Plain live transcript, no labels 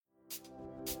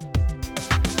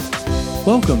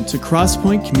Welcome to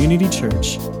Crosspoint Community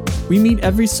Church. We meet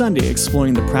every Sunday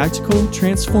exploring the practical,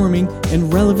 transforming,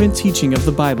 and relevant teaching of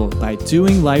the Bible by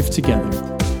doing life together.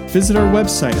 Visit our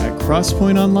website at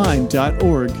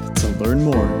crosspointonline.org to learn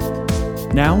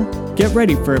more. Now, get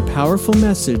ready for a powerful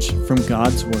message from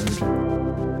God's Word.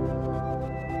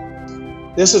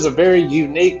 This is a very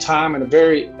unique time and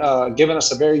given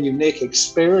us a very unique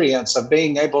experience of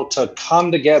being able to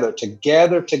come together, to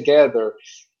gather together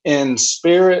in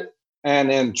spirit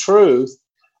and in truth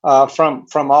from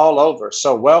all over.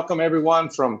 So welcome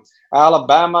everyone from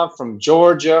Alabama, from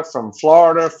Georgia, from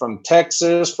Florida, from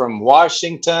Texas, from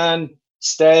Washington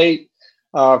State,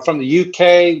 from the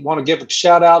UK. Want to give a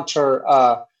shout out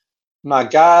to my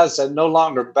guys at No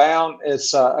Longer Bound.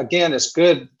 It's it's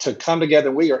good to come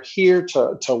together. We are here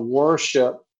to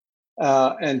worship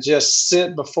and just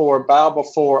bow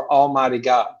before Almighty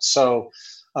God. So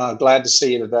glad to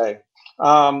see you today.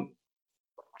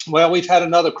 Well, we've had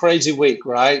another crazy week,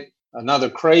 right?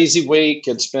 Another crazy week.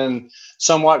 It's been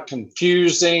somewhat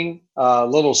confusing, a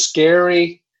little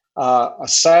scary, a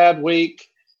sad week.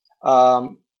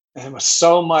 And with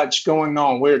so much going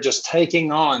on, we're just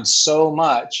taking on so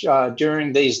much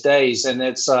during these days, and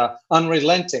it's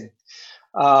unrelenting.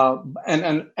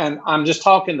 And I'm just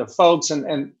talking to folks, and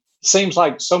it seems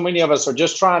like so many of us are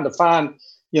just trying to find,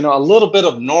 a little bit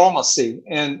of normalcy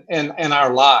in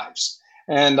our lives.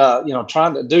 And,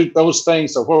 trying to do those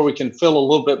things to where we can feel a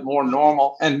little bit more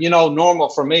normal. And, normal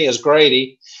for me is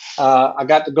Grady. I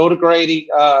got to go to Grady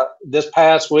this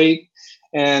past week.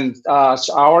 And so I've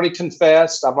already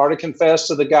confessed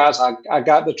to the guys. I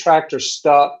got the tractor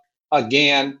stuck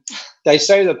again. They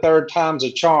say the third time's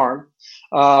a charm.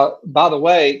 By the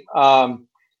way,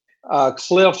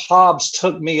 Cliff Hobbs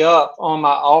took me up on my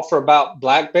offer about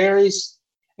blackberries.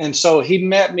 And so he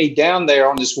met me down there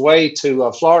on his way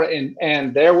to Florida,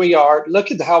 and there we are.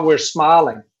 Look at how we're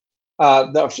smiling.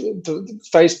 The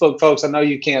Facebook folks, I know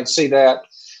you can't see that,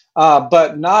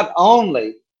 but not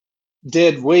only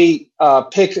did we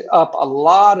pick up a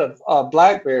lot of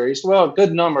blackberries, well, a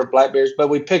good number of blackberries, but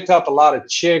we picked up a lot of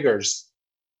chiggers.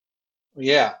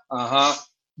 Yeah,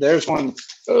 there's one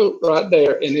right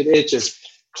there, and it itches.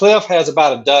 Cliff has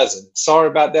about a dozen. Sorry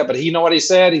about that. But you know what he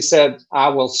said? He said, I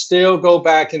will still go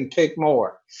back and pick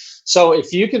more. So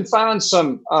if you can find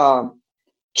some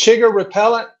chigger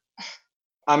repellent,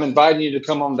 I'm inviting you to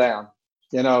come on down,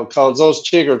 because those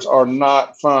chiggers are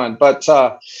not fun. But,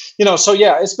 so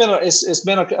yeah, it's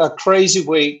been a crazy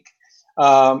week,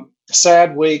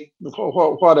 sad week,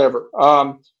 whatever.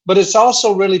 But it's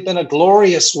also really been a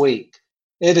glorious week.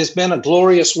 It has been a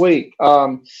glorious week.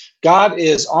 God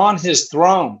is on his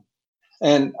throne,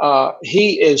 and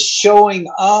he is showing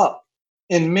up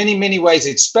in many, many ways,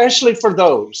 especially for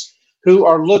those who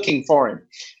are looking for him.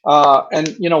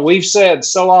 And we've said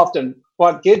so often,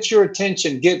 what gets your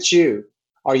attention gets you.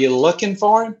 Are you looking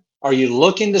for him? Are you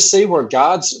looking to see where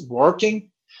God's working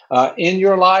in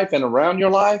your life and around your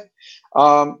life?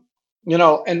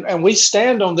 And we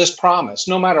stand on this promise,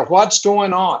 no matter what's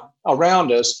going on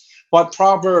around us. What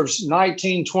Proverbs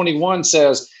 19:21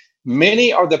 says,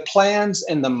 many are the plans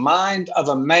in the mind of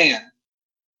a man,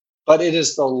 but it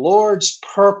is the Lord's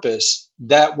purpose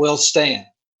that will stand.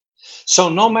 So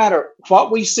no matter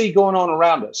what we see going on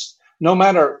around us, no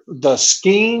matter the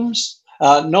schemes,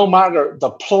 no matter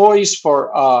the ploys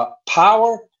for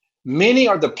power, many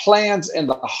are the plans in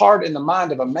the heart and the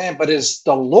mind of a man, but it is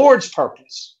the Lord's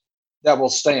purpose that will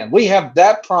stand. We have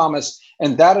that promise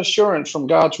and that assurance from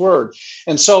God's word.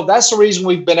 And so that's the reason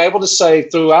we've been able to say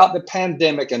throughout the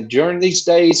pandemic and during these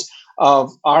days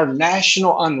of our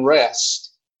national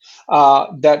unrest,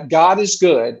 that God is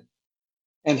good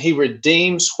and he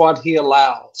redeems what he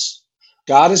allows.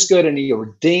 God is good and he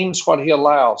redeems what he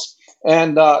allows.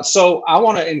 And so I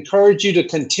want to encourage you to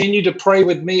continue to pray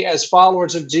with me as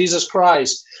followers of Jesus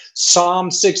Christ.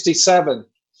 Psalm 67,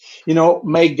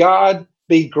 may God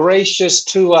be gracious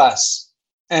to us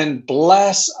and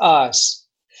bless us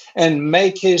and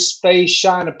make his face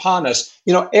shine upon us.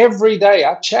 Every day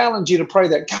I challenge you to pray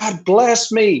that God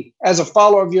bless me as a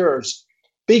follower of yours.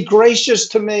 Be gracious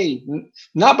to me,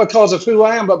 not because of who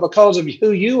I am, but because of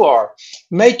who you are.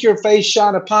 Make your face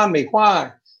shine upon me.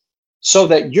 Why? So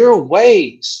that your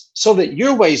ways,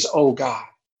 oh God,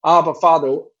 Abba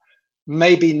Father,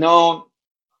 may be known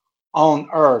on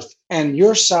earth and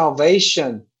your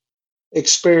salvation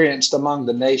experienced among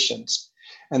the nations.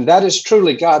 And that is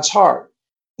truly God's heart,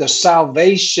 the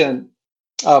salvation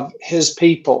of his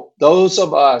people, those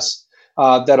of us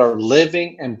that are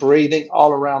living and breathing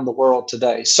all around the world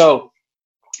today. So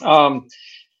God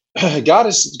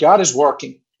is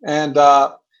working. And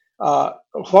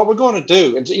what we're going to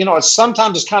do. And, it's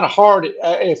sometimes kind of hard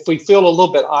if we feel a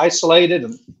little bit isolated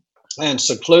and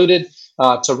secluded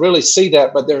to really see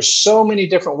that. But there's so many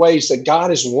different ways that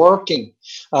God is working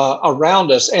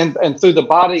around us and through the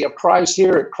body of Christ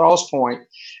here at Crosspoint.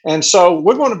 And so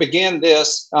we're going to begin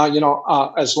this,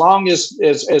 as long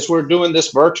as we're doing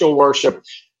this virtual worship,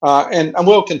 and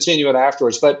we'll continue it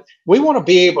afterwards. But we want to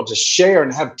be able to share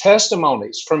and have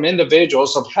testimonies from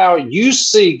individuals of how you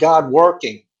see God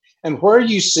working and where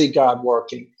you see God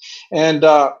working. And,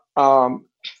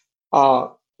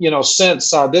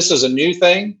 since this is a new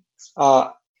thing,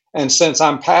 and since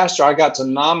I'm pastor, I got to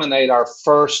nominate our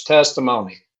first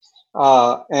testimony.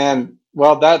 I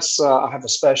have a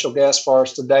special guest for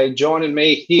us today. Joining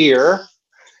me here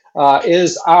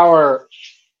is our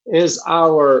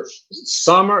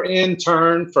summer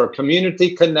intern for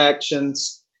Community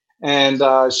Connections, and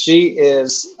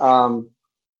she's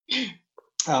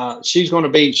going to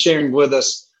be sharing with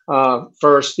us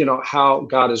first, how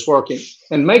God is working.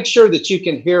 And make sure that you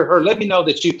can hear her. Let me know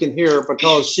that you can hear her,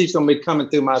 because she's going to be coming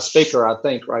through my speaker, I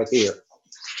think, right here.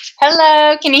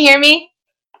 Hello, can you hear me?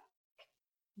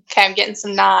 Okay, I'm getting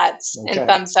some nods and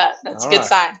thumbs up. That's a good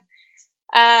sign.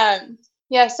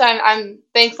 So I'm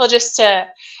thankful just to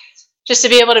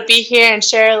be able to be here and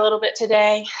share a little bit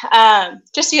today.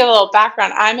 Just to give a little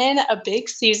background, I'm in a big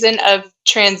season of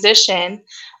transition.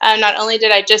 Not only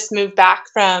did I just move back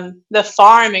from the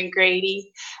farm in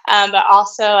Grady, but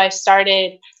also I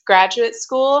started graduate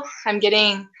school. I'm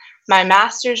getting my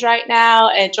master's right now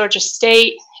at Georgia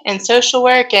State in social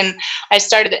work, and I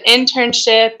started the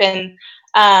internship. And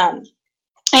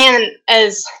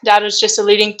as Dad was just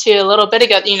alluding to a little bit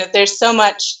ago, there's so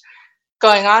much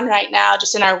going on right now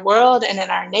just in our world and in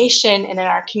our nation and in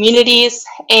our communities.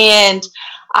 And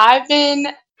I've been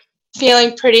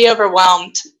feeling pretty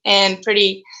overwhelmed and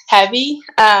pretty heavy.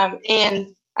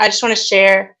 And I just want to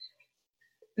share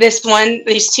these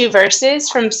two verses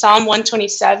from Psalm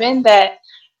 127 that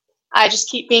I just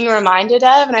keep being reminded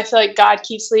of. And I feel like God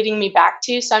keeps leading me back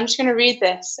to. So I'm just going to read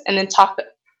this and then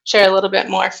share a little bit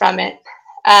more from it.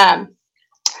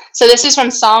 So this is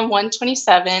from Psalm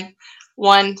 127,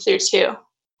 1-2.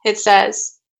 It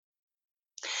says,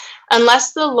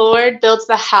 "Unless the Lord builds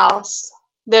the house,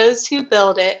 those who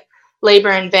build it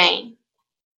labor in vain.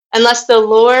 Unless the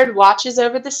Lord watches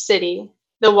over the city,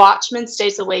 the watchman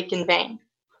stays awake in vain.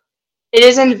 It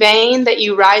is in vain that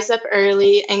you rise up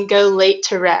early and go late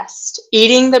to rest,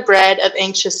 eating the bread of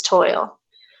anxious toil,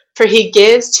 for he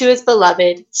gives to his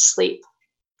beloved sleep."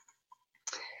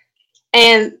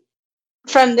 And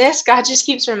from this, God just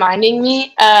keeps reminding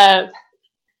me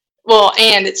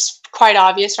and it's quite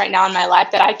obvious right now in my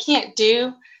life that I can't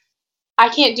do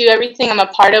everything I'm a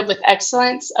part of with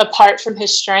excellence apart from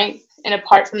his strength and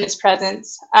apart from his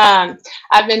presence.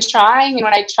 I've been trying, and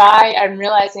when I try, I'm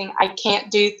realizing I can't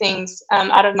do things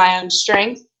out of my own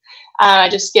strength. I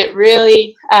just get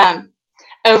really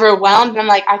overwhelmed, and I'm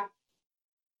like,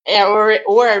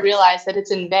 or I realize that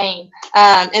it's in vain.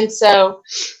 And so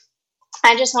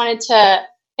I just wanted to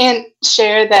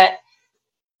share that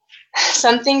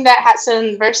something that so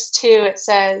in verse 2, it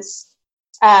says,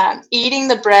 eating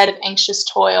the bread of anxious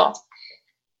toil.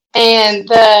 And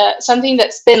something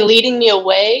that's been leading me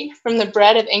away from the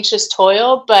bread of anxious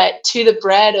toil, but to the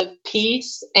bread of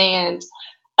peace and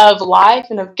of life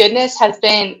and of goodness has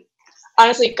been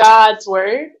honestly God's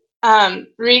word.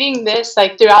 Reading this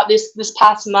throughout this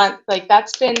past month,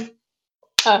 that's been,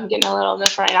 I'm getting a little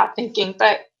emotional right now thinking,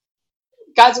 but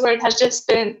God's word has just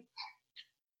been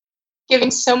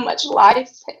giving so much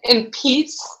life and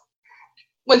peace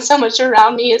when so much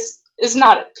around me is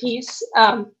not at peace,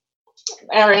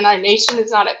 or in our nation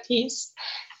is not at peace.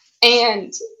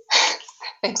 And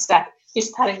thanks, Dad.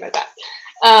 He's patting my back.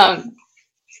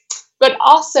 But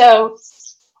also,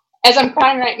 as I'm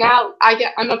crying right now,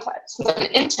 since I'm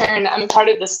an intern, I'm a part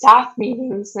of the staff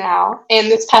meetings now. And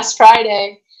this past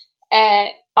Friday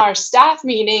at our staff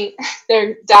meeting,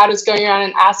 their dad was going around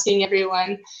and asking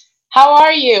everyone, "How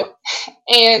are you?"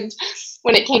 And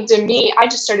when it came to me, I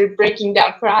just started breaking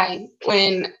down crying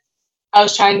when I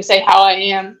was trying to say how I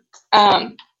am.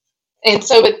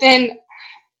 But then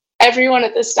everyone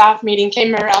at the staff meeting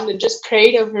came around and just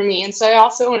prayed over me. And so I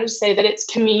also wanted to say that it's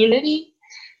community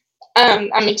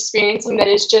I'm experiencing that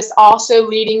is just also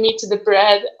leading me to the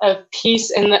bread of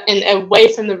peace and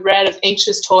away from the bread of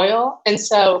anxious toil. And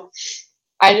so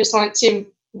I just want to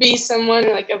be someone,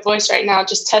 like a voice right now,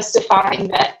 just testifying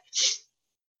that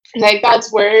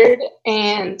God's word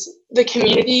and the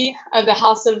community of the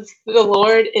house of the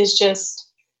Lord is just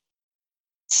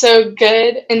so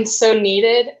good and so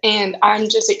needed. And I'm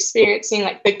just experiencing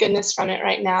the goodness from it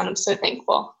right now. And I'm so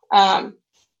thankful.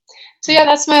 So yeah,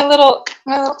 that's my little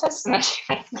testimony.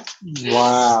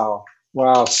 Wow.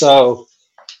 So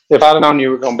if I'd known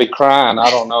you were going to be crying, I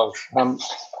don't know. I'm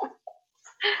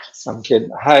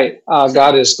kidding. Hey,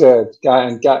 God is good.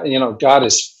 God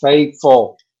is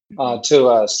faithful to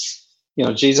us.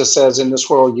 Jesus says, "In this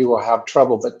world you will have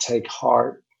trouble, but take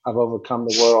heart. I've overcome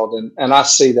the world." And I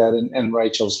see that in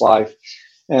Rachel's life,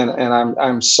 and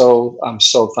I'm so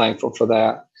thankful for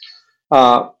that.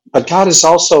 But God is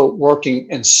also working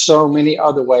in so many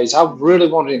other ways. I really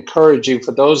want to encourage you,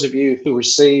 for those of you who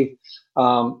receive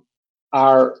our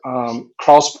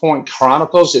Crosspoint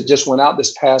Chronicles that just went out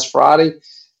this past Friday,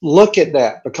 look at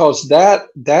that, because that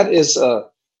is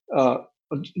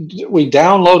we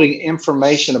downloading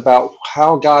information about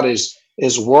how God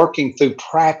is working through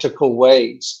practical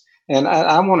ways. And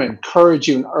I want to encourage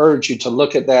you and urge you to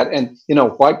look at that. And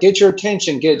what gets your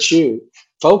attention gets you.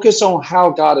 Focus on how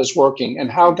God is working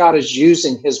and how God is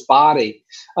using His body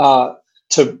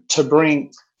to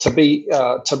bring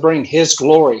His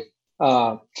glory.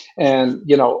 And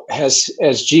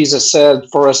as Jesus said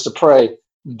for us to pray,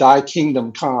 "Thy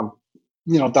kingdom come,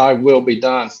 Thy will be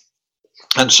done."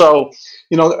 And so,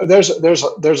 there's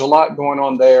a lot going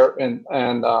on there, and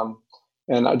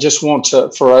I just want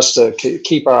for us to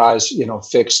keep our eyes,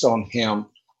 fixed on Him,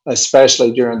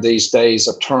 especially during these days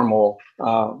of turmoil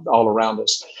all around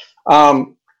us. I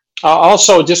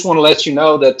also just want to let you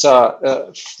know that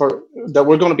that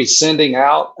we're going to be sending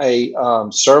out a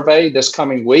survey this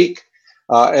coming week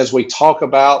as we talk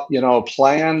about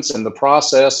plans and the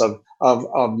process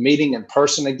of meeting in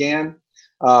person again.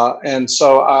 And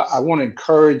so I want to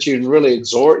encourage you and really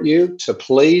exhort you to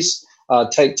please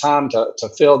take time to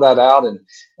fill that out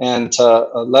and to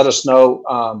let us know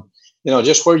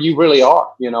just where you really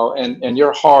are, and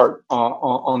your heart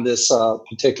on this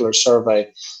particular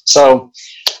survey. So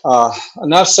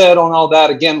enough said on all that.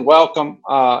 Again, welcome.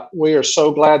 We are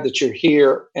so glad that you're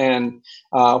here. And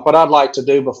what I'd like to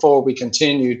do before we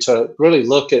continue to really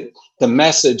look at the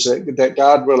message that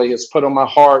God really has put on my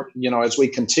heart, as we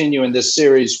continue in this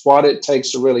series, what it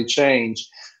takes to really change,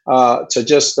 to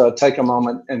just take a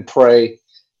moment and pray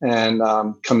and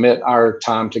commit our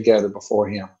time together before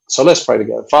Him. So let's pray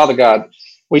together. Father God,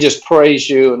 we just praise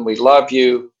You and we love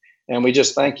You, and we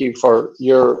just thank You for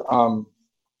Your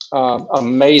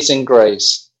amazing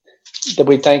grace. That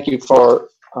we thank You for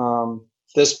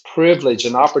this privilege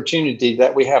and opportunity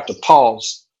that we have to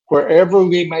pause wherever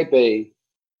we may be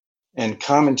and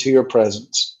come into Your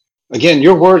presence. Again,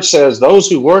 Your word says those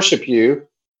who worship You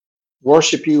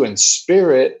in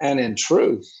spirit and in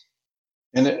truth.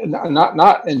 And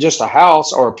not in just a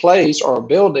house or a place or a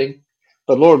building,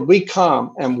 but Lord, we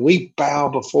come and we bow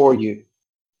before You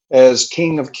as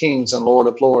King of Kings and Lord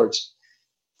of Lords.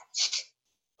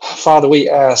 Father, we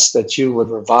ask that You would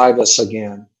revive us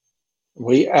again.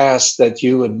 We ask that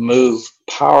You would move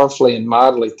powerfully and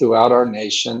mightily throughout our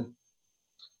nation,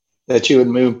 that You would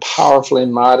move powerfully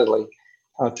and mightily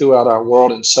throughout our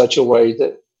world in such a way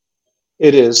that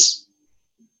it is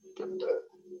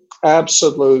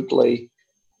absolutely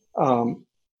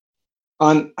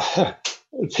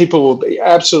people will be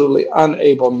absolutely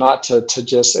unable not to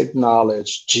just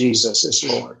acknowledge Jesus is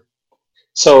Lord.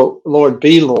 So, Lord,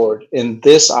 be Lord in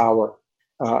this hour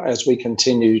as we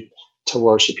continue to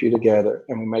worship You together,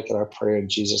 and we make it our prayer in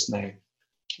Jesus' name.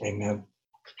 Amen.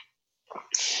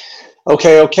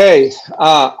 Okay.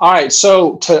 All right.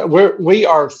 So we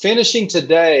are finishing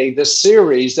today the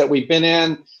series that we've been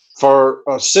in for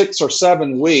 6 or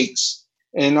 7 weeks,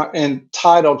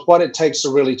 entitled "What It Takes to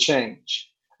Really Change."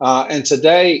 And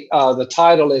today the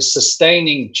title is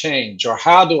 "Sustaining Change," or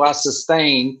how do I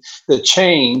sustain the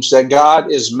change that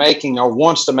God is making or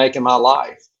wants to make in my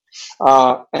life?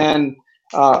 The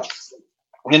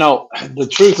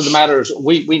truth of the matter is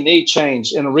we need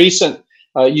change. In a recent,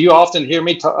 you often hear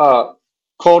me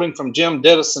quoting from Jim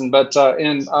Dennison, but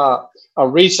in a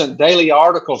recent daily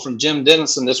article from Jim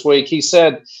Dennison this week, he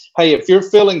said, "Hey, if you're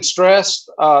feeling stressed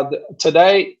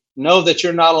today, know that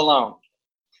you're not alone."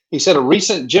 He said a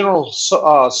recent general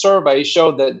survey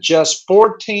showed that just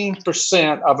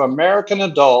 14% of American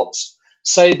adults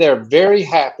say they're very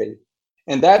happy,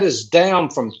 and that is down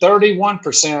from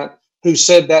 31% who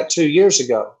said that 2 years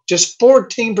ago. Just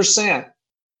 14%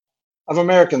 of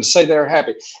Americans say they're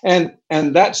happy. And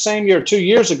that same year, 2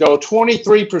 years ago,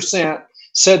 23%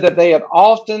 said that they had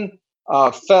often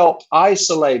felt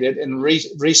isolated in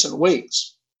recent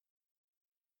weeks.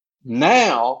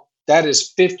 Now that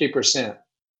is 50%.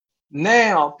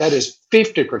 Now that is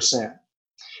 50%.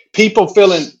 People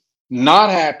feeling not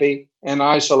happy and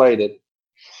isolated.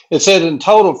 It said in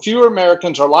total, fewer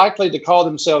Americans are likely to call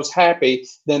themselves happy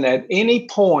than at any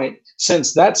point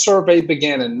since that survey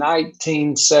began in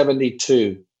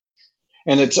 1972.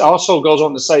 And it also goes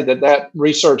on to say that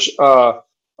research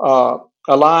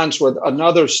aligns with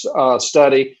another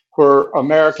study where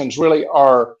Americans really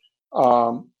are,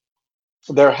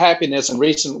 their happiness in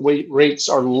recent weeks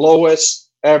are lowest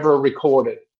ever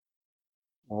recorded.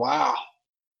 Wow.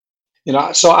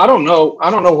 So I don't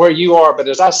know where you are, but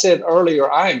as I said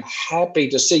earlier, I am happy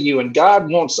to see you. And God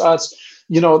wants us,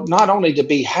 not only to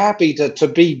be happy, to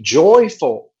be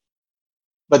joyful.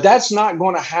 But that's not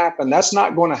going to happen. That's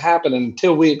not going to happen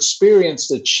until we experience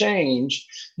the change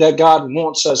that God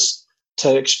wants us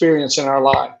to experience in our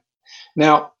life.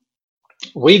 Now,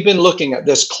 we've been looking at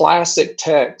this classic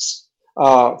text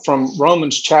from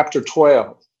Romans chapter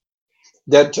 12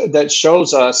 that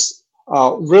shows us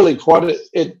really what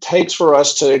it takes for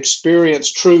us to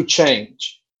experience true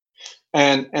change.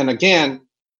 And again,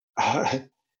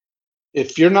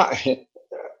 if you're not...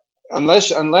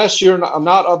 Unless you're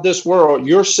not of this world,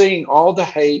 you're seeing all the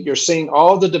hate, you're seeing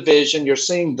all the division, you're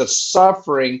seeing the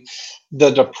suffering,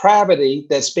 the depravity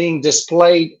that's being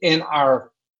displayed in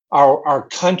our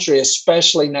country,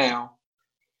 especially now.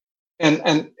 And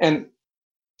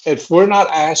if we're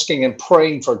not asking and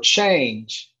praying for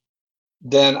change,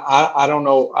 then I don't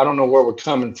know where we're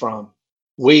coming from.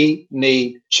 We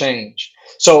need change.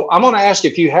 So I'm going to ask you,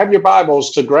 if you have your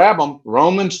Bibles, to grab them,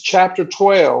 Romans chapter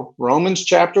 12.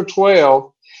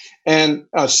 And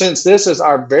since this is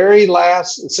our very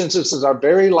last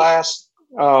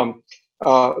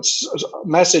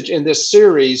message in this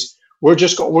series, we're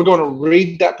going to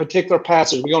read that particular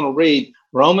passage. We're going to read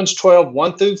Romans 12,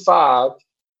 1 through 5,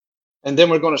 and then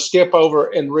we're going to skip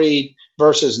over and read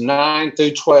verses 9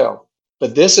 through 12.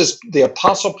 But this is the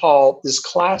Apostle Paul, this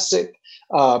classic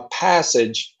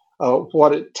passage of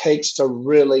what it takes to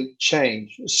really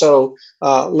change. So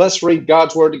let's read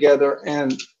God's word together,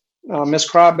 and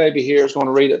Miss Crybaby here is going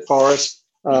to read it for us.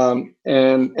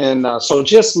 So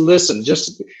just listen.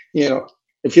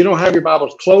 If you don't have your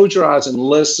Bibles, close your eyes and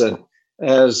listen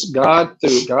as God,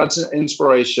 through God's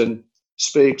inspiration,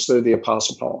 speaks through the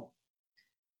Apostle Paul.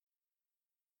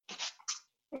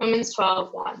 Romans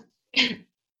 12:1.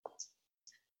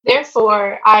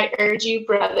 Therefore, I urge you,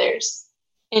 brothers,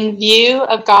 in view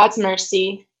of God's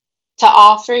mercy, to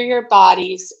offer your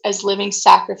bodies as living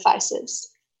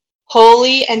sacrifices,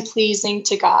 holy and pleasing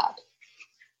to God.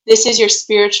 This is your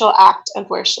spiritual act of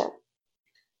worship.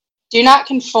 Do not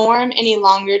conform any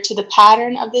longer to the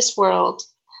pattern of this world,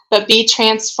 but be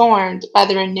transformed by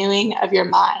the renewing of your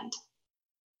mind.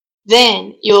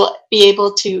 Then you will be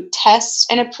able to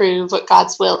test and approve what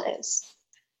God's will is,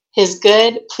 his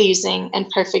good, pleasing, and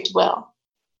perfect will.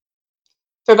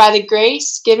 For by the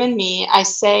grace given me, I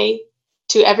say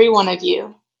to every one of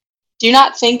you, do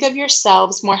not think of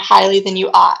yourselves more highly than you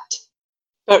ought,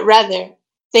 but rather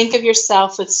think of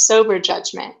yourself with sober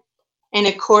judgment, in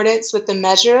accordance with the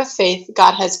measure of faith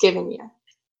God has given you.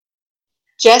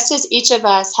 Just as each of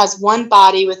us has one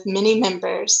body with many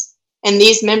members, and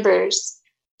these members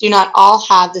do not all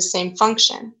have the same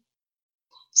function,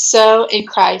 so in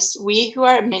Christ, we who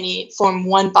are many form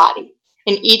one body,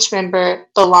 and each member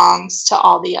belongs to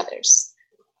all the others.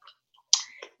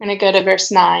 I'm going to go to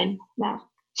verse 9 now.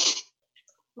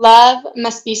 Love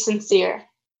must be sincere.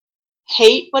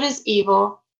 Hate what is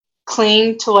evil.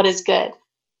 Cling to what is good.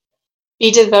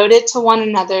 Be devoted to one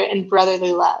another in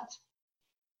brotherly love.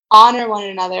 Honor one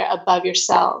another above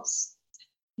yourselves.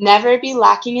 Never be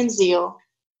lacking in zeal,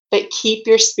 but keep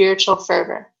your spiritual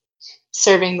fervor,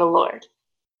 serving the Lord.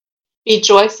 Be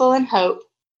joyful in hope,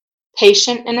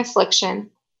 patient in affliction,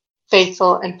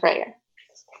 faithful in prayer.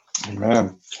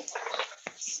 Amen.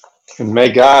 And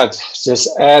may God just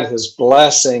add his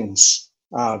blessings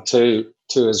to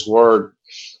his word,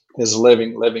 his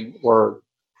living word.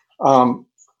 I'd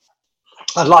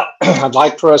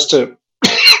like for us to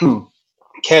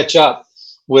catch up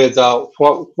with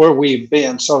where we've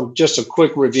been. So just a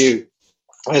quick review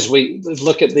as we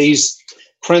look at these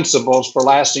principles for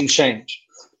lasting change.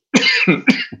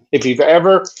 If you've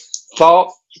ever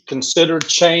considered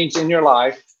change in your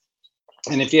life,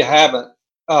 and if you haven't,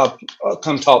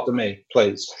 come talk to me,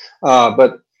 please.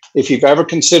 But if you've ever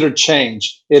considered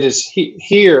change, it is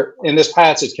here in this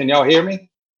passage. Can y'all hear me?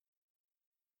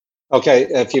 Okay,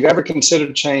 if you've ever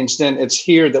considered change, then it's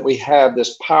here that we have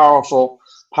this powerful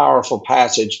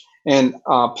passage, and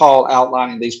Paul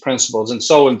outlining these principles. And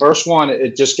so in verse 1,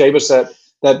 it just gave us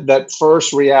that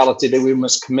first reality that we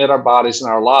must commit our bodies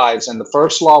and our lives. And the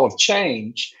first law of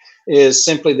change is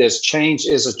simply this: change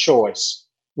is a choice.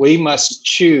 We must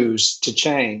choose to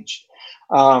change.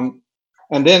 And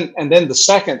then the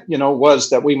second, was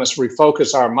that we must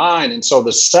refocus our mind. And so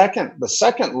the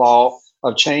second law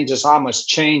of change is I must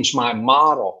change my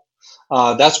model.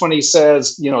 That's when he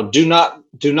says, do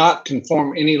not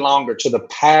conform any longer to the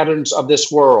patterns of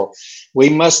this world. We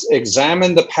must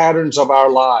examine the patterns of our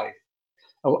life.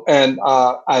 And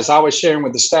as I was sharing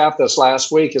with the staff this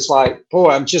last week, it's like, boy,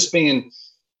 I'm just being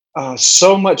I'm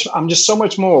just so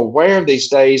much more aware these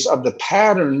days of the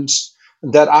patterns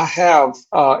that I have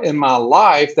in my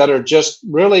life that are just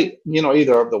really,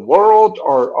 either of the world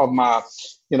or of my,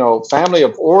 family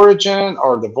of origin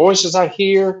or the voices I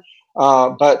hear.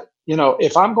 But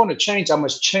if I'm going to change, I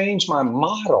must change my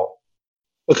model,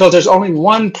 because there's only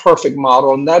one perfect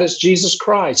model, and that is Jesus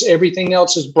Christ. Everything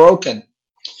else is broken.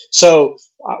 So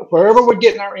wherever we're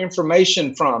getting our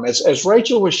information from, as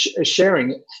Rachel was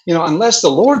sharing, unless the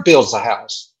Lord builds the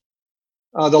house,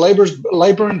 the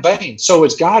labor in vain. So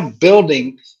it's God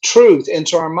building truth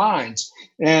into our minds.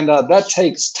 And that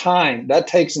takes time. That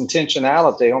takes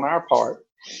intentionality on our part.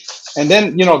 And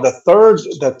then, the third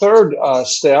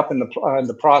step in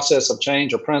the process of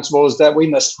change or principle is that we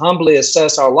must humbly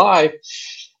assess our life.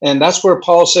 And that's where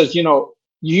Paul says, you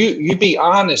be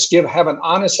honest, have an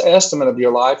honest estimate of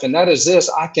your life. And that is this: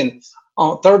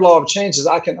 third law of change is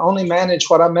I can only manage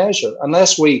what I measure.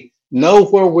 Unless we know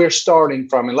where we're starting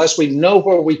from, unless we know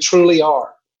where we truly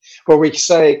are, where we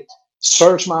say,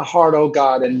 search my heart, oh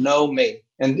God, and know me.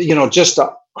 And, just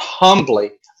to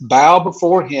humbly bow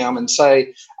before him and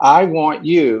say, I want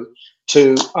you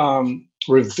to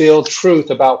reveal truth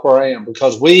about where I am,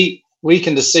 because we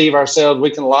can deceive ourselves.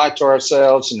 We can lie to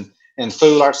ourselves and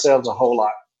fool ourselves a whole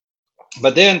lot.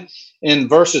 But then in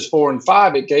verses 4 and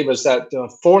 5, it gave us that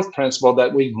fourth principle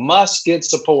that we must get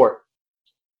support.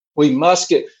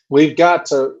 We've got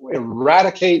to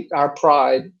eradicate our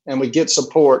pride, and we get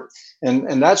support.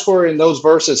 And that's where in those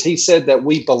verses, he said that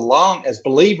we belong, as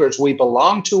believers, we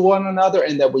belong to one another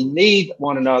and that we need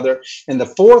one another. And the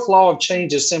fourth law of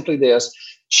change is simply this: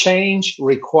 change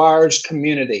requires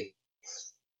community.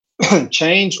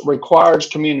 Change requires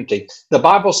community. The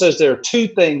Bible says there are two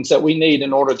things that we need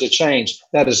in order to change.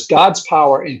 That is God's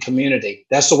power and community.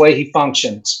 That's the way he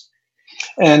functions.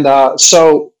 And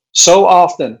so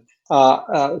often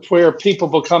where people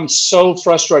become so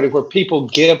frustrated, where people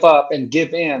give up and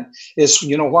give in, is,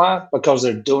 why? Because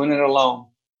they're doing it alone.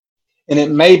 And it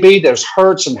may be there's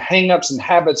hurts and hangups and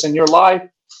habits in your life,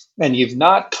 and you've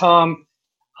not come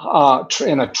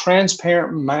in a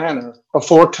transparent manner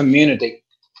before community.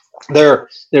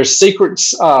 There's secret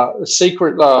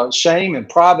shame and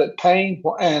private pain,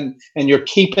 and you're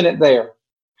keeping it there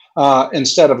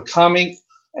instead of coming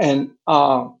and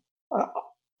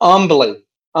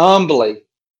humbly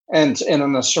and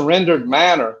in a surrendered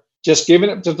manner, just giving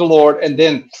it to the Lord, and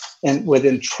with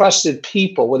entrusted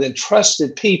people within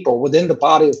the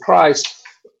body of Christ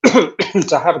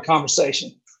to have a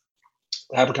conversation,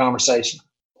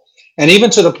 and even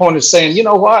to the point of saying, you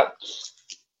know what?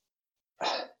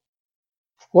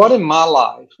 What in my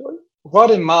life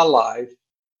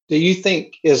do you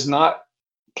think is not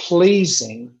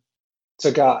pleasing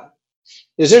to God?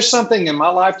 Is there something in my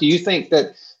life do you think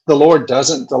that the Lord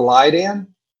doesn't delight in?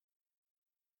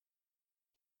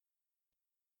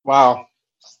 Wow.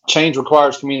 Change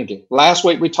requires community. Last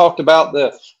week we talked about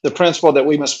the principle that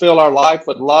we must fill our life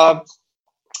with love,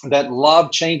 that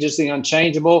love changes the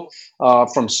unchangeable,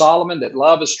 from Solomon, that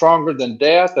love is stronger than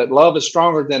death, that love is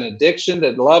stronger than addiction,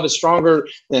 that love is stronger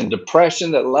than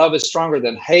depression, that love is stronger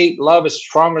than hate, love is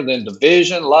stronger than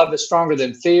division, love is stronger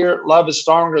than fear, love is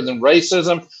stronger than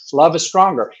racism, love is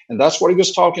stronger. And that's what he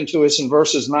was talking to us in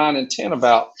verses 9 and 10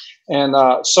 about. And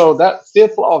so that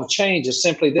fifth law of change is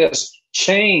simply this: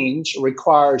 change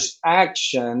requires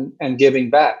action and giving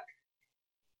back.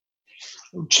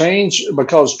 Change,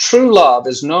 because true love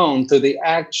is known through the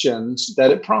actions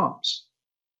that it prompts.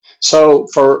 So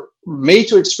for me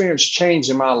to experience change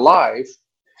in my life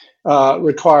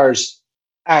requires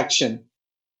action,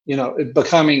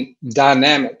 becoming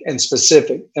dynamic and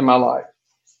specific in my life.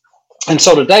 And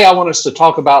so today I want us to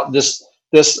talk about this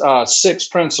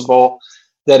sixth principle,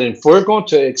 that if we're going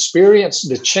to experience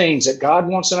the change that God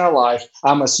wants in our life,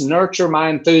 I must nurture my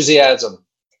enthusiasm.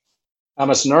 And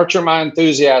this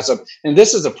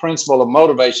is a principle of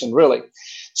motivation, really.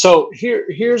 So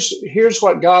here's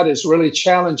what God is really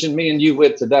challenging me and you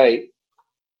with today.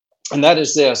 And that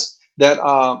is this: that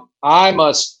I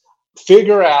must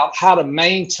figure out how to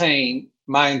maintain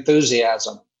my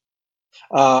enthusiasm,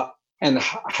 and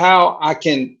how I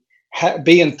can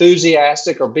be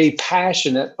enthusiastic or be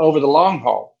passionate over the long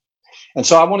haul. And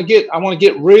so I want to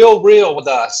get real with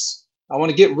us. I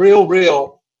want to get real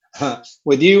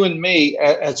with you and me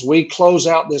as we close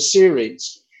out this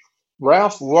series.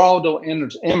 Ralph Waldo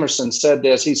Emerson said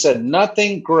this. He said,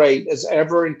 nothing great is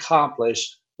ever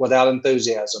accomplished without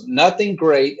enthusiasm. Nothing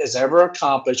great is ever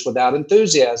accomplished without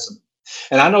enthusiasm.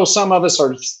 And I know some of us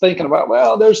are thinking about,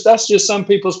 well, that's just some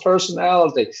people's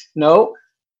personality. No,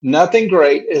 nothing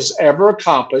great is ever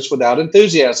accomplished without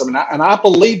enthusiasm. And I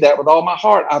believe that with all my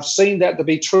heart. I've seen that to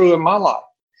be true in my life.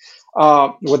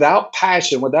 Without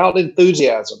passion, without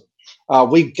enthusiasm,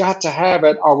 we've got to have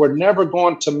it, or we're never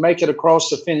going to make it across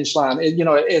the finish line. It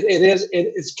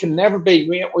can never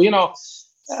be,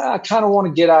 I kind of want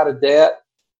to get out of debt.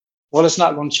 Well, it's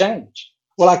not going to change.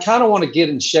 Well, I kind of want to get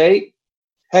in shape.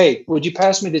 Hey, would you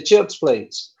pass me the chips,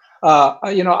 please?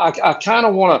 I kind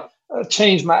of want to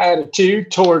change my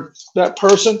attitude toward that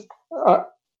person.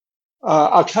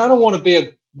 I kind of want to be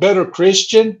a better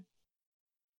Christian.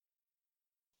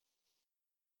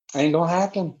 Ain't going to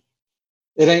happen.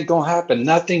 It ain't going to happen.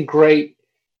 Nothing great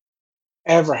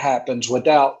ever happens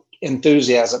without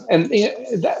enthusiasm. And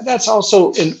that's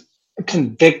also in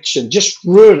conviction, just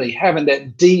really having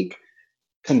that deep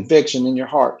conviction in your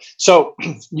heart. So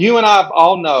you and I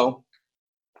all know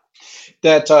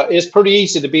that it's pretty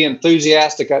easy to be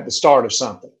enthusiastic at the start of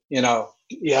something. Man,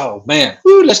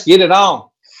 let's get it on.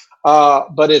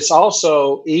 But it's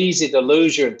also easy to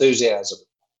lose your enthusiasm,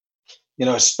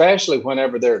 especially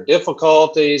whenever there are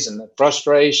difficulties and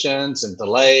frustrations and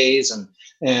delays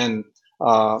and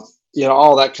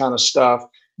all that kind of stuff.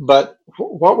 But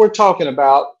what we're talking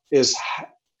about is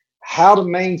how to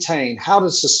maintain, how to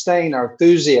sustain our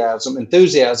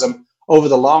enthusiasm over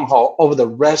the long haul, over the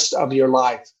rest of your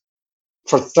life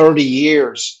for 30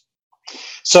 years.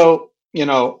 So,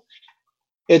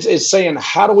 it's saying,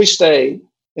 how do we stay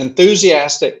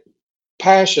enthusiastic,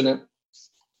 passionate,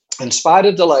 in spite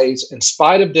of delays, in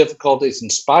spite of difficulties, in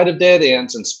spite of dead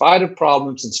ends, in spite of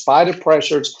problems, in spite of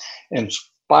pressures, in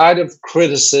spite of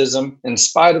criticism, in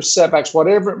spite of setbacks,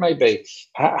 whatever it may be.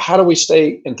 How do we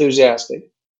stay enthusiastic?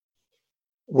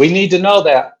 We need to know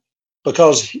that,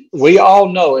 because we all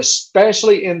know,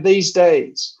 especially in these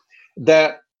days,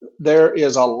 that there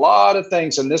is a lot of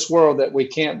things in this world that we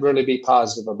can't really be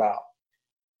positive about.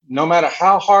 No matter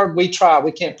how hard we try,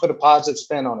 we can't put a positive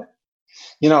spin on it.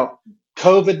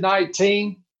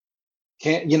 COVID-19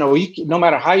 can't, no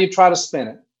matter how you try to spin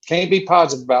it, can't be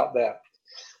positive about that.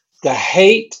 The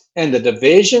hate and the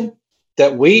division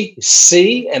that we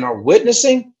see and are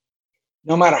witnessing,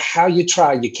 no matter how you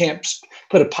try, you can't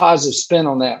put a positive spin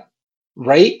on that.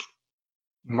 Rape,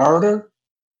 murder.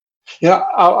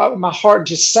 My heart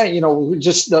just saying,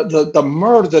 just the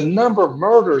murder, the number of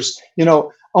murders,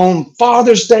 on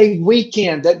Father's Day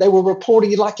weekend that they were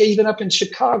reporting, like even up in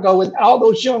Chicago, and all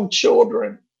those young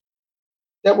children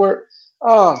that were,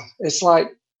 it's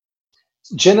like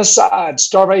genocide,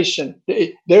 starvation.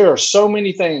 There are so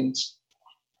many things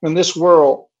in this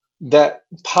world that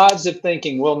positive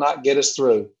thinking will not get us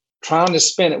through. Trying to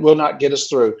spin it will not get us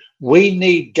through. We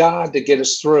need God to get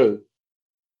us through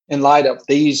in light of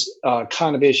these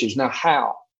kind of issues. Now,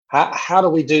 how do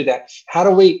we do that? How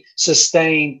do we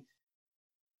sustain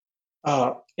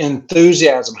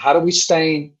enthusiasm? How do we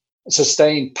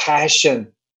sustain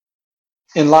passion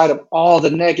in light of all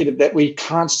the negative that we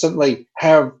constantly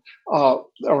have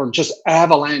or just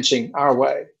avalanching our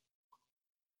way?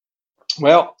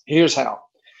 Well, here's how.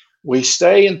 We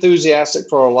stay enthusiastic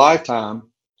for a lifetime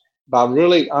by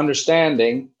really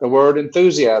understanding the word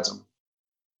enthusiasm.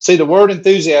 See, the word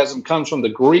enthusiasm comes from the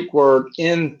Greek word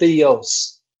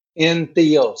entheos.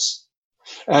 Entheos.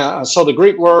 So the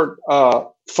Greek word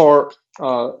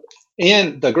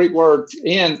the Greek word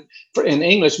in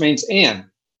English means in,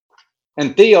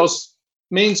 and theos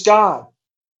means God.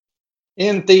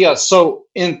 Entheos. So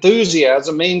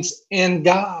enthusiasm means in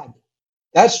God.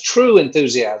 That's true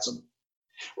enthusiasm.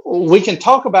 We can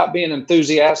talk about being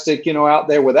enthusiastic, out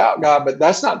there without God, but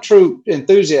that's not true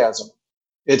enthusiasm.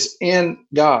 It's in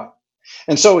God.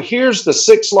 And so here's the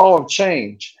sixth law of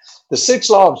change. The sixth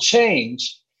law of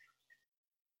change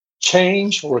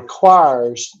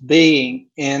requires being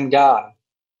in God.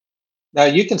 Now,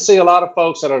 you can see a lot of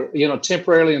folks that are,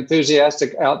 temporarily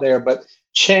enthusiastic out there, but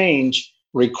change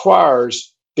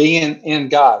requires being in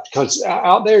God, because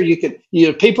out there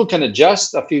people can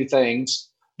adjust a few things,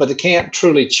 but they can't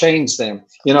truly change them,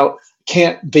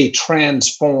 can't be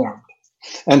transformed.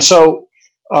 And so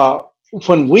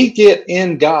when we get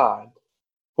in God,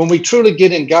 when we truly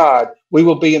get in God, we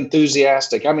will be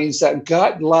enthusiastic. I mean, it's that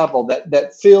gut level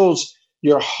that fills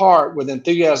your heart with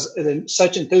enthusiasm,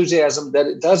 such enthusiasm that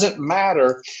it doesn't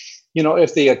matter,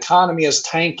 if the economy is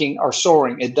tanking or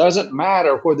soaring. It doesn't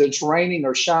matter whether it's raining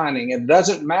or shining. It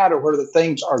doesn't matter whether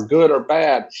things are good or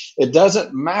bad. It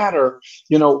doesn't matter,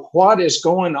 what is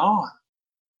going on.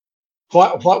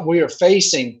 what we are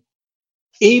facing,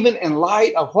 even in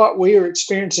light of what we are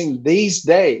experiencing these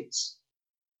days,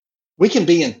 we can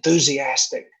be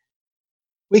enthusiastic.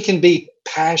 We can be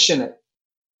passionate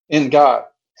in God.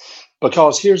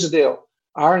 Because here's the deal.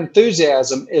 Our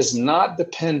enthusiasm is not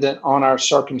dependent on our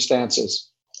circumstances,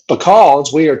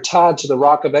 because we are tied to the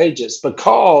Rock of Ages,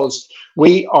 because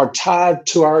we are tied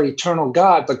to our eternal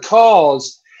God,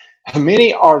 because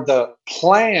many are the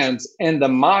plans in the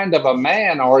mind of a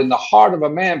man or in the heart of a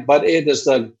man, but it is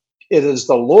the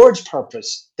Lord's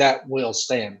purpose that will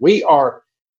stand. We are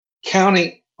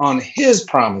counting on his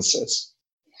promises.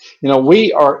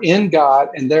 We are in God,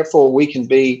 and therefore we can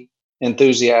be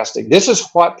enthusiastic. This is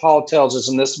what Paul tells us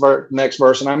in this next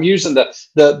verse, and I'm using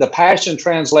the Passion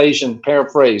Translation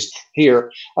paraphrase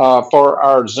here for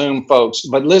our Zoom folks.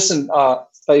 But listen,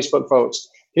 Facebook folks,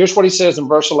 here's what he says in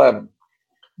verse 11.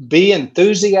 Be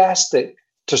enthusiastic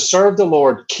to serve the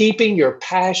Lord, keeping your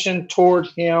passion toward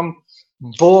him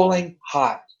boiling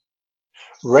hot.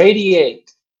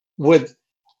 Radiate with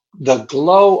the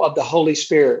glow of the Holy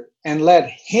Spirit, and let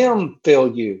him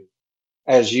fill you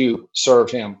as you serve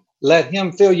him. Let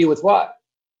him fill you with what?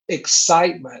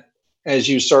 Excitement as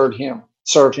you serve him.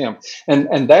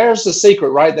 And there's the secret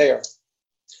right there.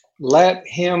 Let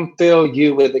him fill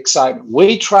you with excitement.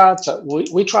 We try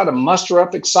to muster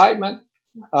up excitement.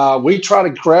 We try to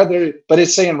gather, but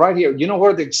it's saying right here, you know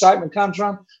where the excitement comes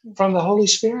from? From the Holy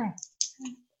Spirit.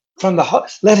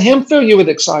 Let him fill you with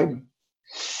excitement.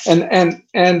 And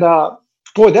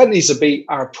boy, that needs to be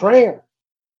our prayer.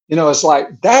 It's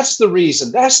like, that's the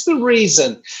reason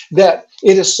that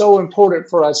it is so important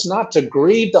for us not to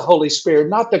grieve the Holy Spirit,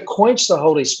 not to quench the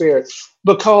Holy Spirit,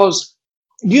 because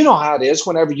you know how it is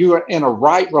whenever you are in a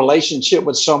right relationship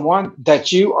with someone,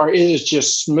 that it is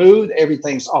just smooth.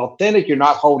 Everything's authentic. You're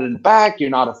not holding back. You're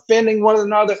not offending one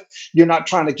another. You're not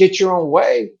trying to get your own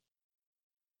way.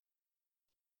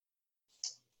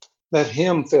 Let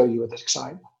him fill you with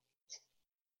excitement.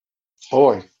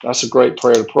 Boy, that's a great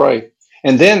prayer to pray.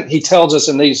 And then he tells us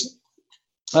in this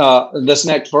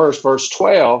next verse, verse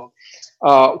 12,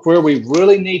 where we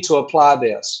really need to apply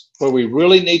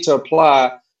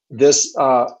this,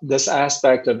 this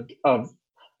aspect of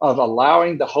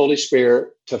allowing the Holy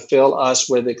Spirit to fill us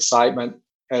with excitement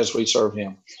as we serve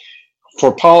him.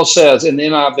 For Paul says in the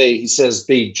NIV, he says,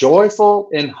 be joyful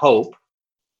in hope,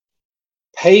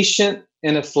 patient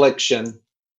in affliction,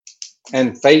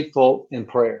 and faithful in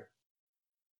prayer.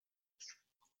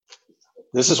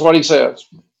 This is what he says.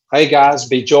 Hey guys,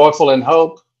 be joyful in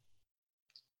hope,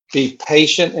 be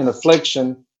patient in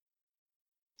affliction,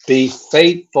 be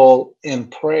faithful in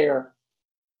prayer.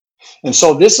 And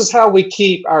so this is how we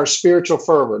keep our spiritual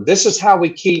fervor. This is how we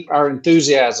keep our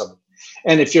enthusiasm.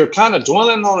 And if you're kind of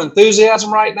dwelling on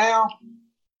enthusiasm right now,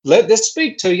 let this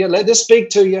speak to you. Let this speak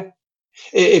to you.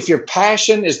 If your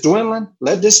passion is dwindling,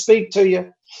 let this speak to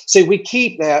you. See, we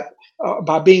keep that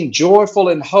by being joyful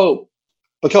in hope,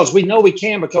 because we know we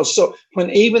can, because so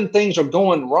when even things are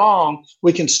going wrong,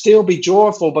 we can still be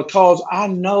joyful, because I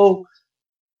know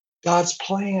God's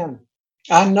plan.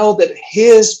 I know that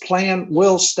his plan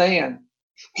will stand.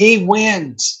 He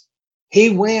wins. He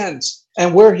wins.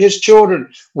 And we're his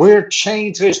children. We're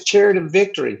chained to his chariot of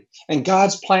victory. And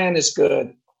God's plan is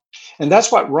good. And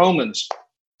that's what Romans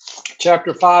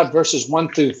chapter 5, verses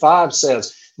 1 through 5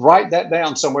 says. Write that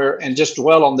down somewhere and just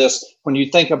dwell on this when you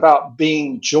think about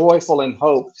being joyful in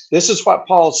hope. This is what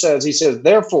Paul says. He says,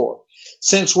 therefore,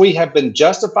 since we have been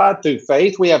justified through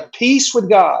faith, we have peace with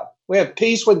God. We have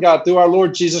peace with God through our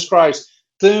Lord Jesus Christ,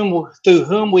 through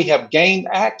whom we have gained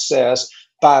access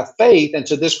by faith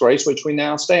into this grace which we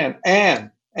now stand.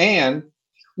 And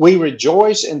we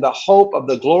rejoice in the hope of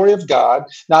the glory of God.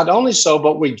 Not only so,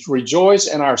 but we rejoice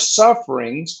in our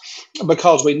sufferings,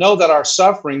 because we know that our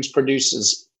sufferings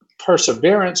produces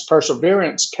perseverance,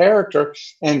 character,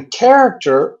 and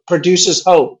character produces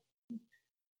hope.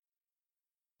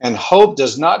 And hope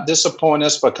does not disappoint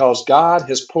us, because God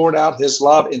has poured out his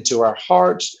love into our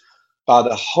hearts by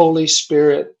the Holy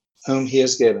Spirit whom he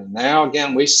has given. Now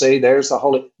again, we see there's the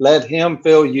Holy. Let him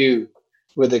fill you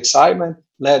with excitement.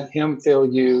 Let him fill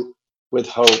you with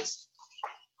hope.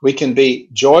 We can be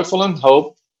joyful in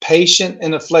hope, patient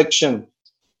in affliction.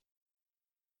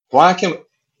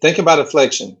 Think about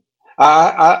affliction?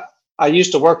 I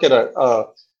used to work at a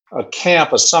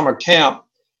camp, a summer camp,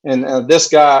 and this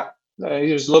guy,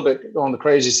 he was a little bit on the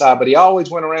crazy side, but he always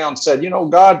went around and said,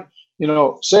 God,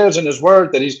 says in his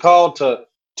word that he's called to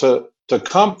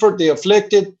comfort the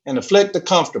afflicted and afflict the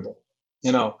comfortable,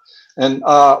 And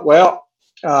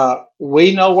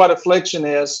we know what affliction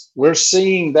is. We're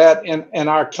seeing that in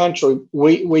our country.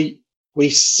 We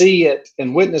see it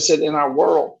and witness it in our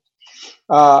world.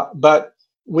 But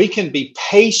we can be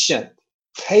patient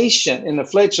in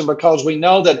affliction, because we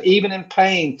know that even in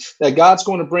pain, that God's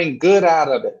going to bring good out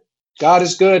of it. God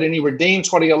is good, and he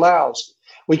redeems what he allows.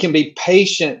 We can be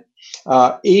patient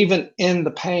even in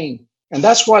the pain. And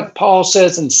that's what Paul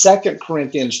says in 2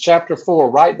 Corinthians chapter 4.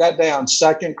 Write that down,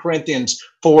 2 Corinthians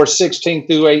 4, 16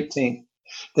 through 18.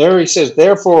 There he says,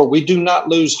 therefore, we do not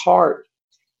lose heart.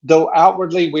 Though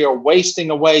outwardly we are wasting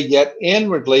away, yet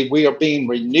inwardly we are being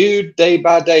renewed day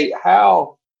by day.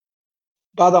 How?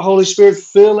 By the Holy Spirit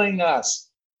filling us.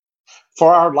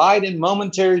 For our light and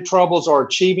momentary troubles are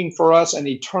achieving for us an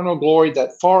eternal glory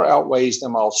that far outweighs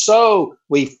them all. So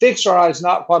we fix our eyes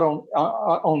not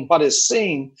on what is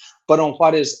seen, but on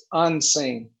what is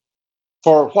unseen.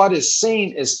 For what is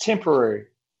seen is temporary,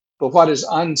 but what is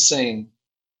unseen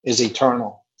is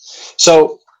eternal.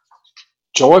 So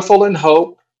joyful in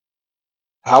hope.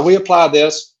 How we apply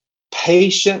this?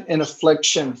 Patient in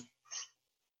affliction.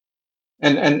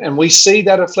 And we see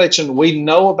that affliction. We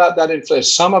know about that affliction.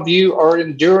 Some of you are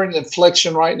enduring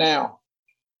affliction right now.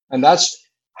 And that's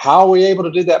how we're able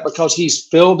to do that, because he's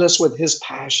filled us with his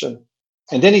passion.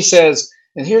 And then he says,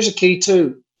 and here's a key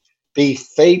too, be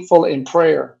faithful in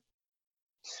prayer.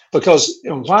 Because,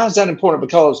 and why is that important?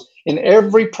 Because in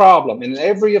every problem, in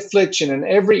every affliction, in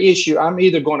every issue, I'm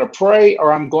either going to pray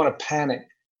or I'm going to panic.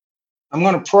 I'm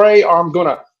going to pray or I'm going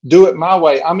to do it my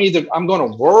way. I'm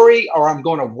going to worry or I'm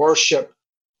going to worship.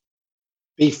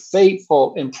 Be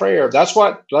faithful in prayer. That's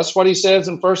what he says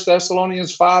in 1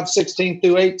 Thessalonians 5, 16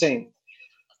 through 18.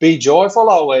 Be joyful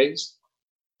always,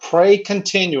 pray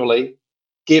continually,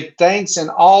 give thanks in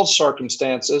all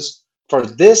circumstances, for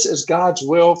this is God's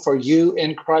will for you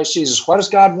in Christ Jesus. What does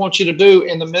God want you to do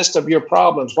in the midst of your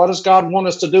problems? What does God want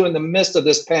us to do in the midst of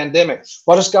this pandemic?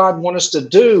 What does God want us to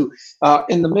do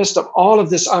in the midst of all of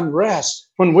this unrest?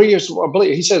 When we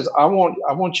believe, he says, I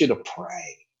want you to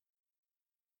pray.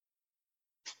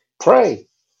 Pray.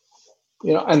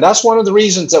 And that's one of the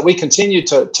reasons that we continue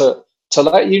to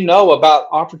let you know about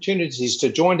opportunities to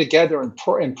join together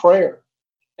in prayer.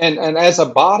 And as a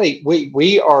body,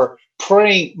 we are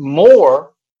praying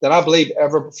more than I believe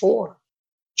ever before.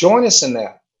 Join us in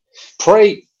that.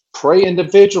 Pray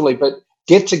individually, but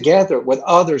get together with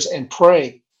others and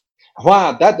pray.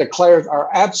 Why? That declares our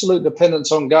absolute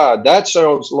dependence on God. That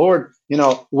shows, Lord,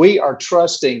 we are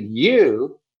trusting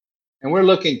you, and we're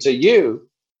looking to you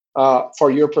for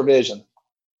your provision.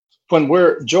 When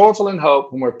we're joyful in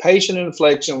hope, when we're patient in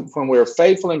affliction, when we're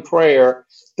faithful in prayer,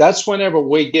 that's whenever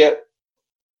we get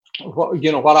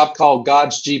what I've called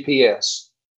God's GPS.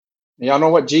 Y'all know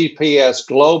what GPS,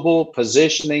 Global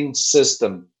Positioning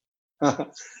System.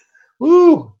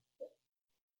 Woo!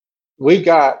 We've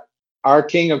got our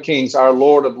King of Kings, our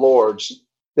Lord of Lords,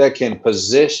 that can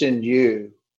position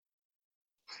you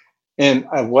in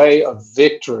a way of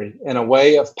victory, in a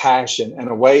way of passion, in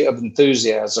a way of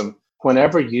enthusiasm,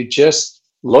 whenever you just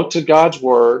look to God's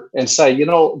word and say,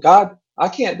 God, I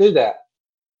can't do that.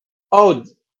 Oh,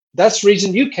 that's the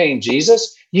reason you came,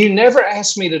 Jesus. You never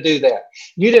asked me to do that.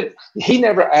 He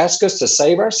never asked us to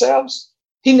save ourselves.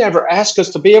 He never asked us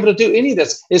to be able to do any of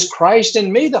this. Is Christ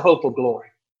in me the hope of glory?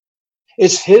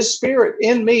 It's his spirit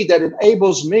in me that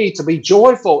enables me to be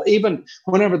joyful even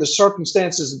whenever the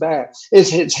circumstances are bad.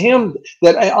 It's him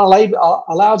that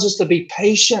allows us to be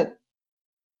patient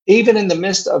even in the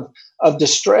midst of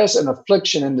distress and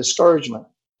affliction and discouragement,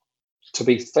 to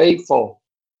be faithful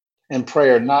in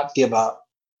prayer, not give up.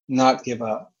 Not give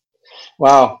up.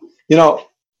 Wow.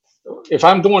 If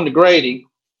I'm going to Grady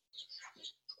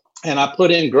and I put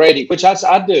in Grady, which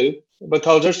I do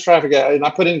because there's traffic, and I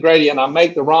put in Grady and I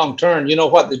make the wrong turn, you know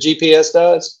what the GPS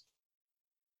does?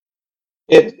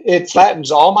 It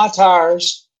flattens all my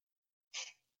tires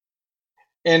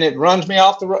and it runs me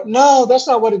off the road. No, that's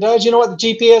not what it does. You know what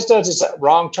the GPS does? It's that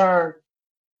wrong turn.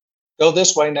 Go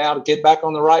this way now to get back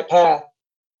on the right path.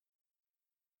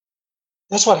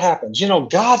 That's what happens.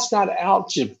 God's not out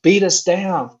to beat us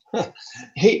down.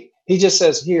 He just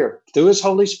says, here, through his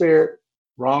Holy Spirit,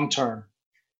 wrong turn.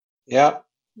 Yeah.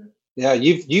 Yeah.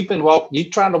 You've been you're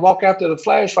trying to walk after the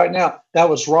flesh right now. That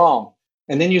was wrong.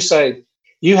 And then you say,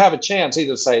 you have a chance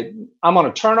either say, I'm going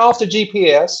to turn off the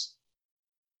GPS.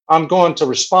 I'm going to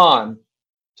respond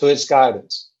to its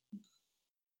guidance.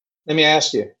 Let me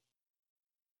ask you,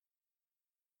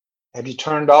 have you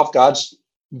turned off God's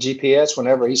GPS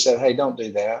whenever he said, hey, don't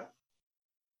do that?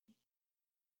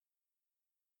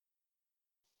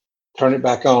 Turn it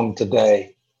back on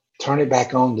today. Turn it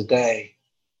back on today.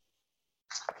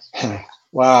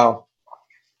 Wow.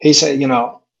 He said,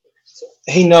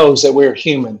 he knows that we're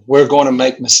human. We're going to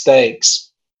make mistakes.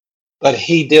 but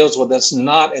he deals with us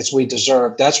not as we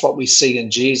deserve. That's what we see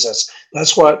in Jesus.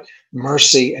 That's what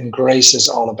mercy and grace is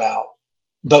all about.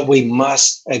 But we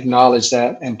must acknowledge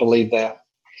that and believe that.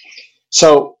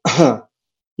 So,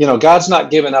 God's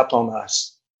not giving up on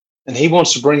us, and he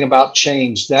wants to bring about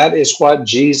change. That is what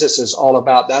Jesus is all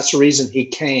about. That's the reason he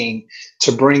came,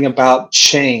 to bring about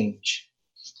change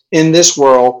in this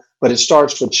world, but it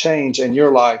starts with change in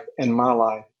your life and my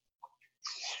life.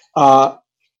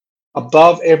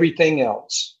 Above everything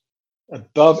else,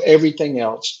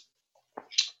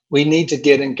 we need to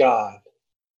get in God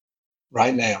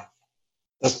right now.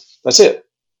 That's it.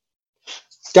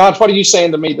 God, what are you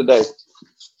saying to me today?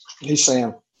 He's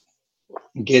saying,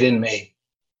 get in me.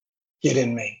 Get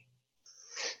in me.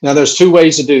 Now, there's two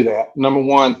ways to do that. Number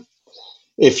one,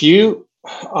 if you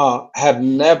have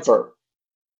never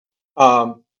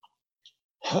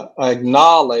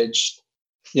acknowledged,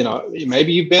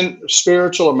 maybe you've been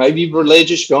spiritual or maybe you're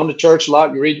religious, you've gone to church a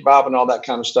lot, you read your Bible and all that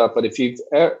kind of stuff. But if you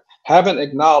haven't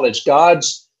acknowledged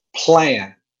God's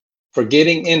plan for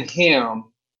getting in him,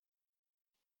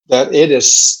 that it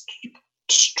is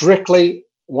strictly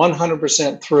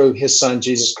 100% through his son,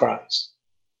 Jesus Christ.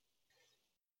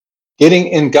 Getting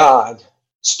in God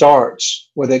starts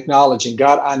with acknowledging,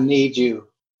 God, I need you.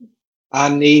 I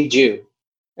need you.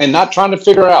 And not trying to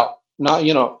figure out, not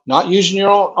using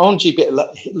your own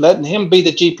GPS, letting him be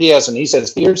the GPS. And he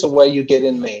says, here's the way you get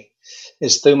in me.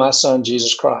 It's through my son,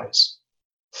 Jesus Christ.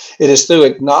 It is through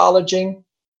acknowledging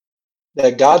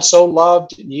that God so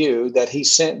loved you that he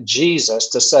sent Jesus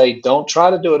to say, don't try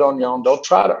to do it on your own. Don't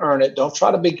try to earn it. Don't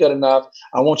try to be good enough.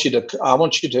 I want you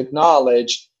to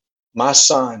acknowledge my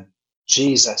son,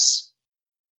 Jesus,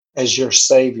 as your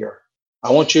Savior.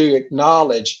 I want you to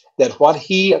acknowledge that what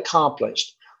he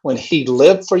accomplished when he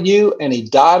lived for you and he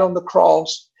died on the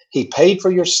cross, he paid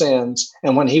for your sins.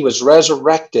 And when he was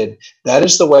resurrected, that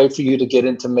is the way for you to get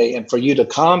into me and for you to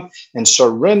come and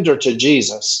surrender to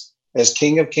Jesus as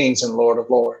King of Kings and Lord of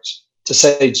Lords. To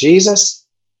say, Jesus,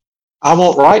 I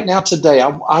want right now today,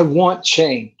 I want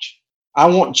change. I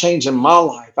want change in my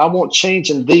life. I want change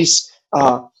in these,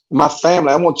 my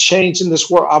family. I want change in this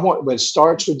world. But it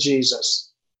starts with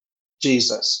Jesus.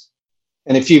 Jesus.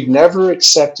 And if you've never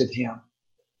accepted him,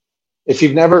 if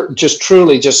you've never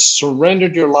truly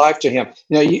surrendered your life to him,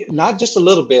 not just a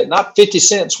little bit, not 50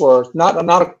 cents worth, not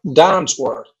a dime's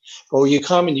worth, but when you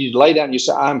come and you lay down and you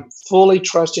say, I'm fully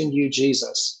trusting you,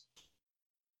 Jesus,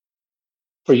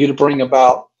 for you to bring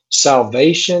about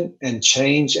salvation and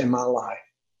change in my life,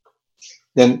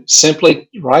 then simply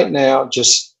right now,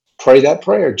 just pray that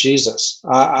prayer. Jesus,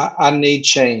 I need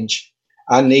change.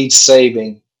 I need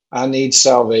saving. I need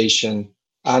salvation.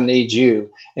 I need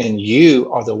you. And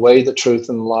you are the way, the truth,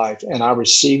 and the life. And I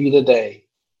receive you today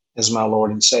as my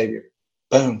Lord and Savior.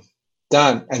 Boom.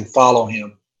 Done. And follow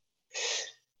him.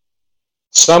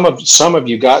 Some of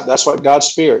you got, that's what God's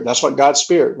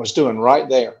Spirit was doing right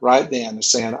there, right then,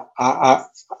 is saying,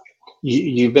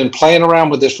 you've been playing around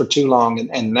with this for too long.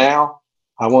 And now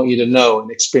I want you to know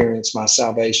and experience my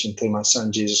salvation through my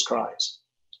son, Jesus Christ.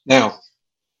 Now,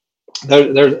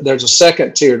 there's a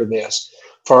second tier to this.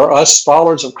 For us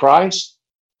followers of Christ,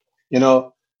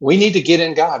 we need to get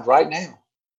in God right now.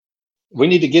 We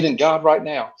need to get in God right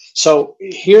now. So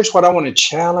here's what I want to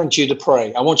challenge you to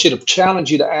pray. I want you to challenge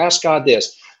you to ask God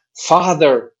this.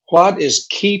 Father, what is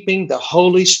keeping the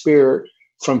Holy Spirit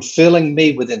from filling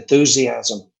me with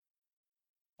enthusiasm?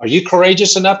 Are you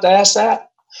courageous enough to ask that?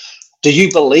 Do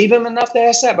you believe him enough to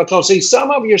ask that? Because see,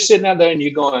 some of you are sitting out there and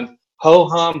you're going, ho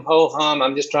hum,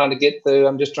 I'm just trying to get through.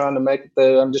 I'm just trying to make it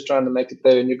through. I'm just trying to make it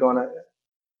through. And you're going,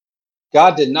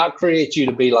 God did not create you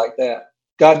to be like that.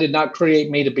 God did not create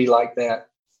me to be like that.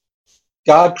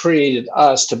 God created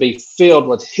us to be filled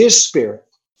with his Spirit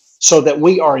so that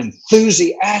we are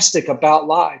enthusiastic about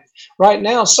life. Right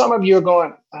now, some of you are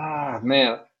going,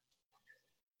 man,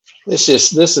 I'm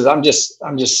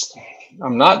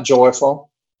not joyful.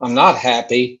 I'm not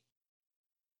happy.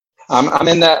 I'm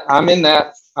in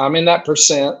that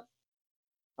percent.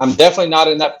 I'm definitely not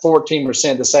in that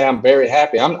 14% to say I'm very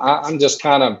happy. I'm just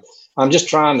trying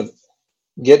to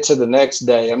get to the next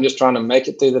day. I'm just trying to make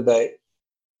it through the day.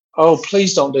 Oh,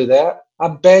 please don't do that. I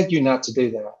beg you not to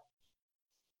do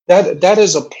that. That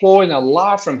is a ploy and a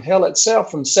lie from hell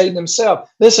itself, from Satan himself.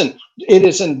 Listen, it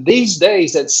is in these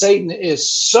days that Satan is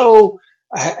so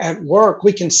at work.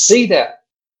 We can see that.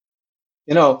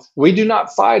 We do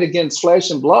not fight against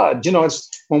flesh and blood. It's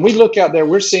when we look out there,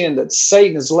 we're seeing that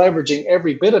Satan is leveraging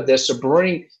every bit of this to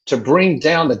bring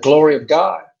down the glory of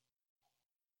God.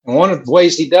 And one of the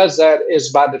ways he does that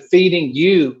is by defeating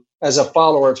you as a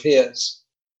follower of his.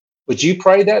 Would you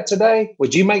pray that today?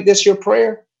 Would you make this your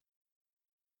prayer?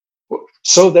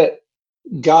 so that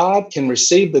God can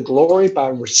receive the glory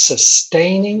by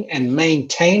sustaining and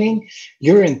maintaining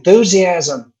your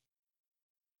enthusiasm.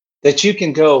 That you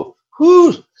can go,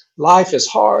 whoo, life is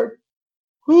hard.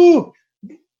 Whoo,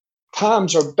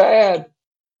 times are bad,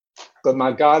 but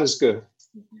my God is good.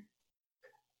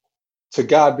 To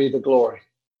God be the glory.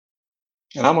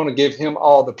 And I'm going to give him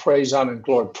all the praise, honor, and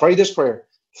glory. Pray this prayer.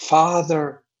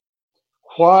 Father,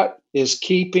 what is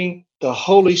keeping the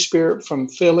Holy Spirit from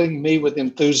filling me with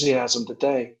enthusiasm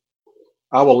today?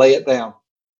 I will lay it down.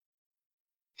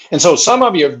 And so some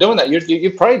of you are doing that.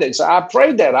 You prayed that. So I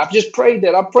prayed that. I've just prayed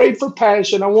that. I prayed for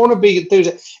passion. I want to be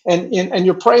enthusiastic. And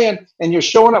you're praying and you're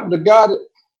showing up to God,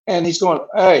 and he's going,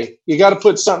 hey, you got to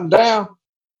put something down.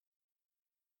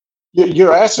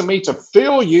 You're asking me to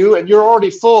fill you, and you're already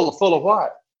full. Full of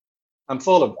what? I'm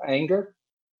full of anger.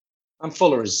 I'm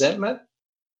full of resentment.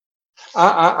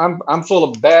 I'm full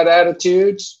of bad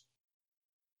attitudes.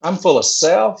 I'm full of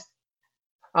self.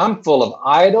 I'm full of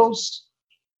idols.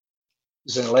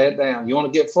 He's going to lay it down. You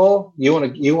want to get full? You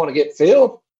want to get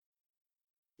filled?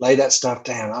 Lay that stuff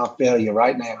down. I'll fill you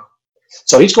right now.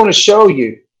 So he's going to show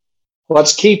you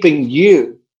what's keeping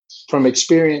you from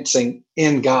experiencing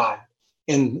in God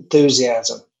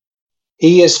enthusiasm.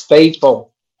 He is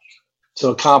faithful to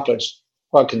accomplish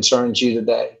what concerns you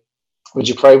today. Would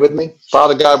you pray with me?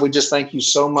 Father God, we just thank you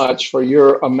so much for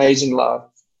your amazing love.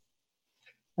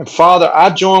 And Father,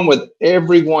 I join with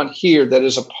everyone here that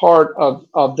is a part of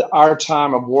our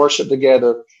time of worship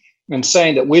together and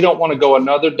saying that we don't want to go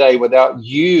another day without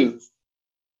you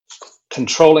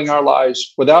controlling our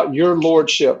lives, without your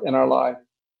lordship in our life.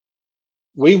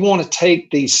 We want to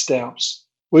take these steps.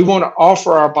 We want to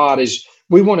offer our bodies.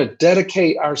 We want to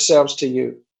dedicate ourselves to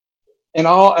you. In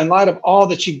light of all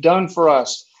that you've done for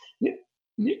us,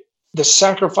 the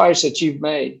sacrifice that you've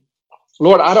made.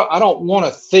 Lord, I don't want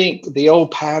to think the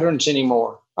old patterns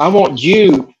anymore. I want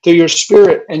you, through your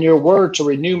Spirit and your word, to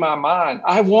renew my mind.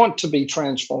 I want to be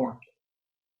transformed.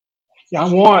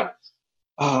 I want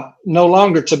no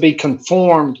longer to be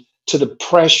conformed to the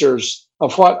pressures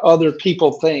of what other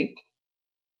people think.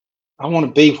 I want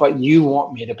to be what you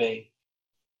want me to be.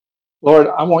 Lord,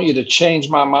 I want you to change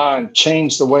my mind,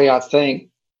 change the way I think.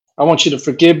 I want you to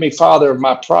forgive me, Father, of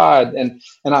my pride. And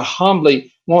I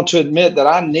humbly want to admit that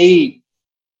I need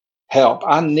help.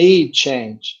 I need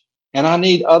change. And I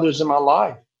need others in my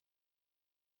life.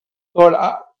 Lord,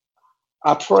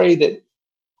 I pray that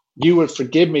you would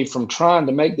forgive me from trying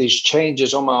to make these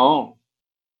changes on my own.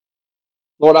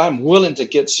 Lord, I'm willing to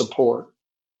get support.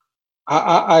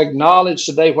 I acknowledge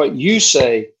today what you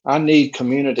say. I need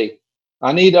community.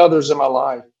 I need others in my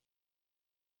life.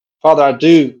 Father, I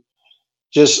do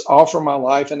just offer my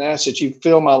life and ask that you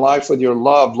fill my life with your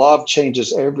love. Love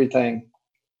changes everything.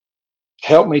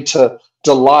 Help me to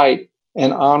delight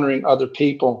in honoring other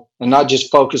people and not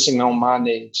just focusing on my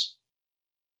needs.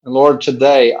 And Lord,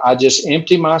 today I just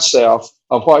empty myself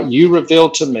of what you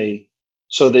revealed to me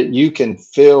so that you can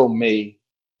fill me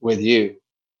with you.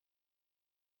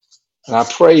 And I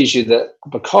praise you that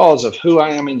because of who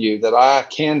I am in you, that I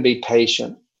can be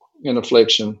patient in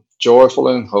affliction, joyful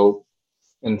in hope,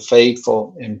 and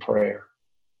faithful in prayer.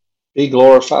 Be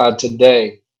glorified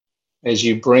today as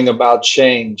you bring about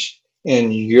change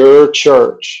in your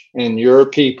church, in your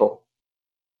people,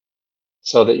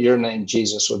 so that your name,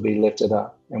 Jesus, would be lifted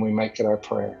up. And we make it our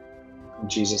prayer. In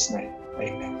Jesus' name,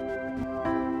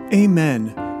 amen.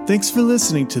 Amen. Thanks for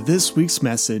listening to this week's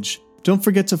message. Don't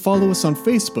forget to follow us on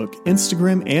Facebook,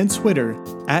 Instagram, and Twitter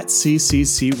at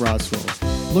CCC Roswell.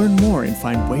 Learn more and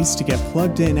find ways to get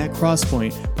plugged in at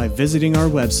Crosspoint by visiting our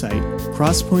website,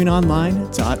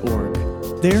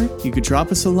 crosspointonline.org. There, you could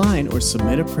drop us a line or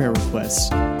submit a prayer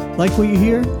request. Like what you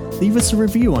hear? Leave us a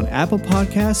review on Apple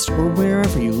Podcasts or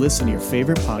wherever you listen to your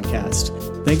favorite podcast.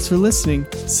 Thanks for listening.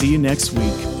 See you next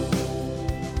week.